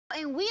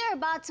And we are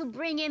about to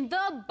bring in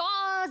the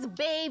boss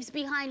babes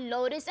behind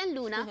Lotus and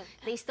Luna.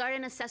 They started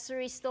an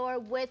accessory store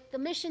with the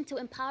mission to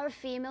empower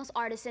females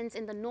artisans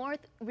in the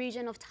north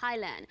region of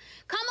Thailand.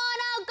 Come on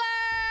out,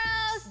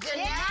 girls!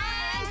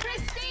 Janelle and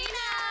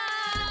Christina!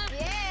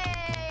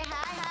 Yay!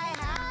 Hi.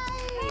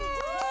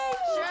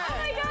 Sure. Oh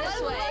my gosh.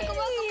 This way.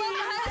 Welcome.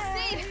 Have a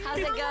seat. How's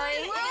it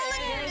going?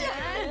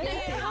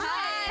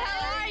 Hi, how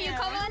are you?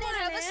 Come on in,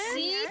 have a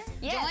seat.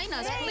 Yes. Join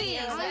us, please.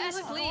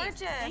 Yes, please. Gorgeous.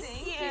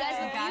 Thank you. You guys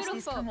are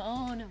beautiful. Come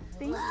on.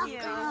 Thank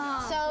you.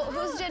 So,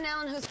 who's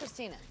Janelle and who's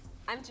Christina?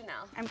 I'm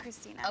Janelle. I'm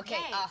Christina. Okay,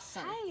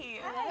 awesome. Hi.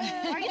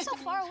 Why are you so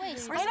far away?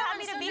 We're so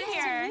happy to be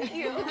here. Thank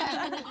you.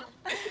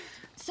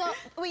 So,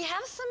 we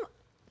have some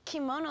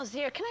kimonos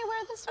here. Can I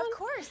wear this one? Of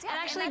course, yeah. It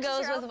actually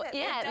goes with,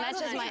 it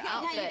matches my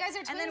outfit. Yeah, you guys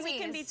are twinsies. And then we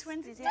can be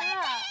twinsies.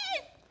 Yeah.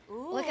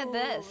 Ooh, look at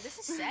this. This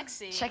is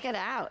sexy. Check it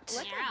out.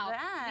 Look at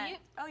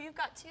that. You've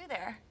got two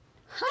there.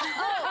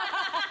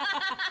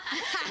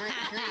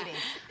 Greedy.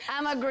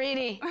 I'm a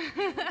greedy.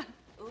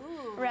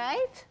 Ooh.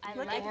 Right? I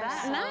like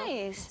that.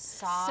 Nice.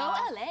 So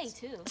LA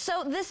too.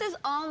 So this is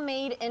all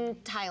made in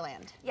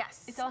Thailand.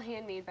 Yes. It's all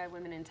handmade by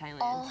women in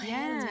Thailand. All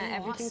handmade. Yeah,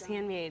 everything's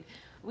handmade.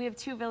 We have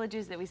two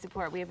villages that we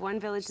support. We have one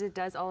village that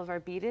does all of our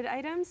beaded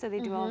items, so they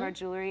do all of our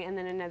jewelry, and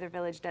then another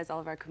village does all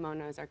of our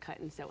kimonos, our cut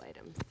and sew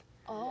items.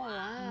 Oh,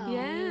 wow.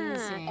 Yeah,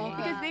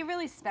 because they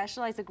really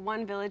specialize. Like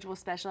one village will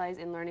specialize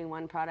in learning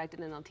one product,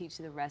 and then they'll teach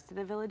the rest of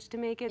the village to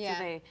make it. Yeah.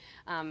 So they,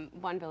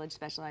 one village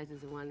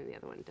specializes in one, and the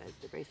other one does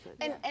the bracelets.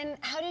 And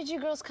how did you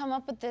girls come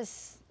up with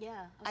this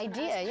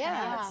idea?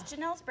 It's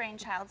Janelle's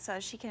brainchild, so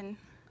she can.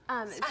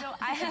 So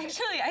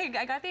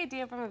I got the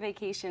idea from a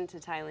vacation to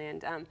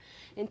Thailand.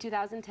 In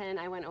 2010,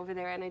 I went over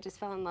there and I just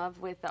fell in love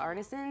with the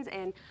artisans,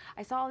 and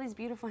I saw all these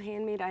beautiful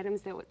handmade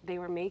items that they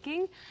were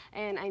making,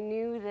 and I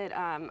knew that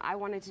I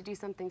wanted to do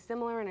something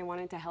similar, and I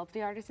wanted to help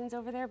the artisans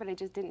over there, but I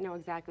just didn't know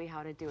exactly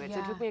how to do it. So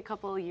it took me a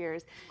couple of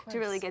years to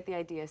really get the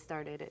idea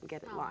started and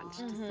get it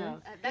launched.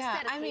 So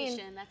That's dedication. I mean,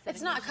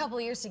 it's not a couple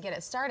of years to get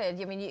it started.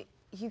 I mean,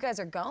 you guys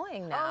are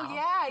going now. Oh,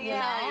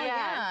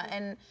 yeah.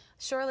 And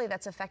surely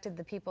that's affected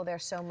the people there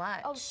so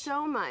much. Oh,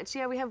 so much.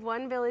 Yeah, we have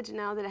one village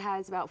now that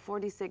has about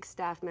 46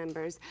 staff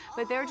members,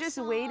 but they're just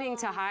waiting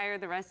to hire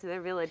the rest of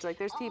their village. Like,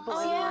 there's people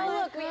in line.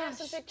 Look, we have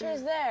some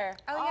pictures there.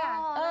 Oh, yeah.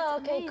 Oh,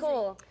 okay,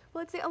 cool.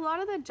 Well, a lot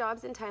of the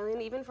jobs in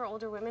Thailand, even for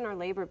older women, are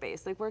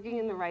labor-based, like working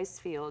in the rice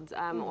fields,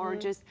 or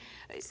just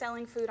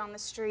selling food on the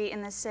street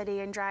in the city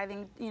and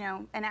driving,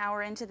 an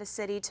hour into the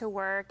city to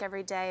work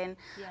every day, and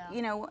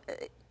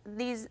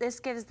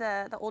this gives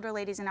the older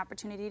ladies an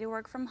opportunity to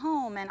work from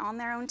home and on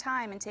their own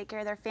time and take care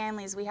of their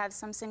families. We have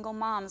some single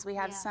moms. We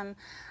have some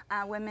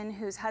women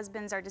whose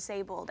husbands are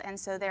disabled, and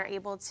so they're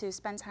able to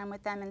spend time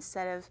with them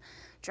instead of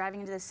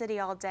driving into the city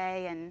all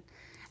day, and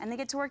they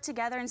get to work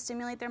together and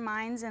stimulate their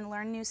minds and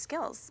learn new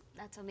skills.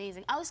 That's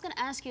amazing. I was going to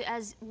ask you,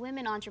 as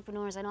women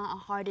entrepreneurs, I know how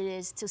hard it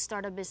is to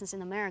start a business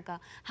in America.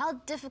 How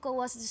difficult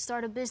was it to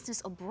start a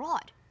business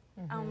abroad?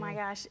 Oh my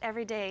gosh,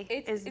 every day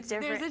is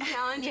different. There's a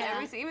challenge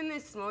even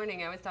this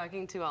morning I was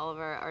talking to all of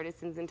our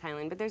artisans in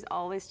Thailand, but there's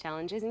always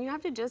challenges, and you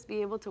have to just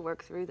be able to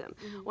work through them.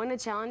 When a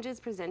challenge is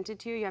presented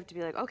to you, you have to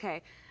be like,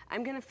 okay,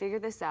 I'm going to figure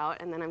this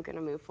out, and then I'm going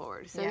to move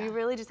forward. So you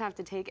really just have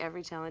to take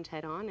every challenge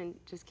head on and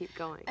just keep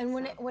going. And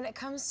when it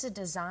comes to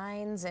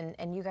designs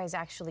and you guys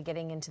actually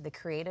getting into the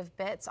creative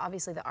bits,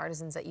 obviously the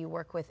artisans that you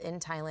work with in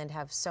Thailand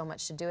have so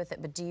much to do with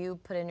it, but do you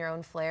put in your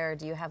own flair?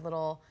 Do you have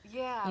little,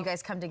 you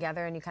guys come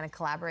together and you kind of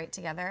collaborate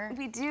together?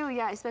 We do,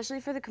 yeah,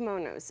 especially for the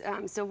kimonos.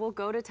 So we'll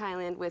go to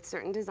Thailand with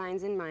certain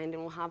designs in mind,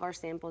 and we'll have our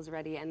samples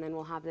ready, and then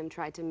we'll have them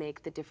try to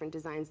make the different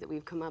designs that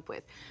we've come up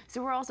with.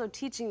 So we're also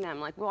teaching them,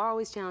 like, we're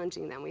always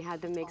challenging them. We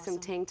had them make some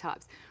tank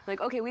tops.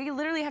 Like, okay, we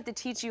literally have to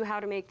teach you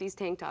how to make these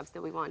tank tops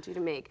that we want you to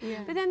make.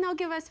 But then they'll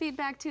give us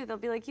feedback too. They'll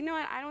be like, you know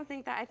what, I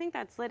think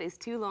that slit is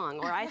too long,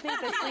 or I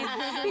think the sleeve,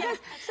 because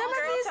some of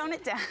these, tone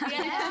it down.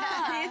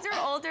 These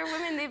are older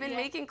women, they've been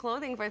making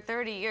clothing for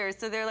 30 years,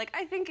 so they're like,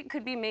 I think it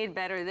could be made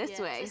better this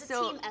way. So it's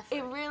a team effort.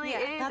 It really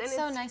is. That's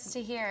so nice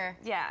to hear.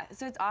 Yeah,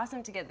 so it's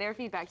awesome to get their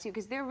feedback too,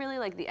 because they're really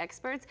like the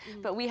experts,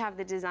 but we have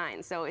the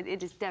design, so it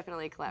is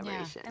definitely a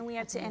collaboration. And we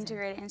have to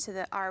integrate it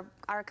into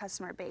our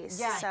customer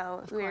base.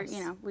 So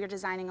we're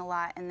designing a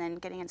lot and then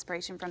getting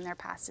inspiration from their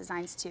past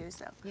designs too.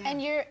 So.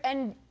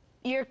 And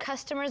your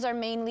customers are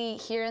mainly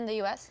here in the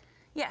U.S.?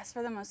 Yes,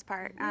 for the most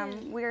part.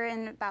 We're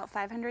in about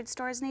 500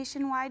 stores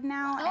nationwide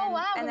now. Oh,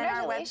 wow, and then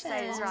our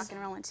website is rockin'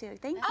 and rollin' too.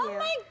 Thank you. Oh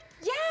my,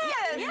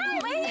 yes,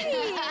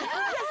 ladies!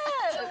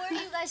 So where do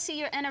you guys see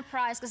your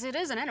enterprise, because it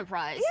is an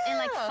enterprise, in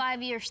like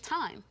 5 years'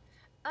 time?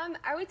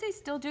 I would say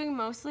still doing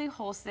mostly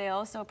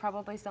wholesale, so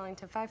probably selling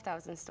to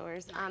 5,000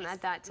 stores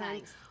at that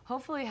time.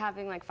 Hopefully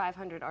having like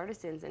 500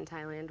 artisans in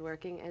Thailand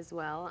working as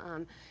well.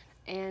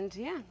 And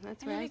yeah,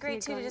 that's where it'd be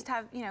great too to just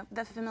have, you know,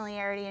 the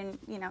familiarity, and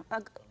you know,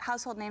 a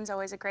household name's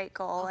always a great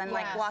goal, and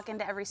like walk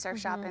into every surf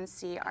shop and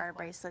see our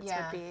bracelets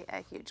would be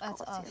a huge goal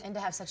too. And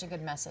to have such a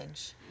good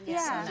message.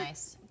 Yeah. So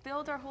nice.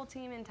 Build our whole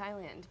team in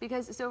Thailand,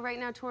 because so right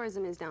now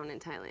tourism is down in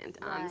Thailand.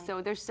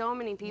 So there's so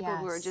many people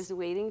who are just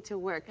waiting to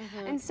work,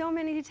 and so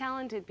many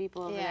talented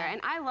people over there. And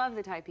I love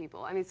the Thai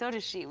people. I mean, so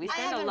does she. We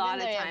spend a lot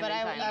of time in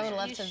Thailand. I would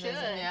love to visit.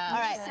 All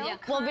right,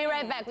 we'll be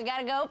right back. We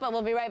gotta go, but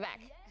we'll be right back.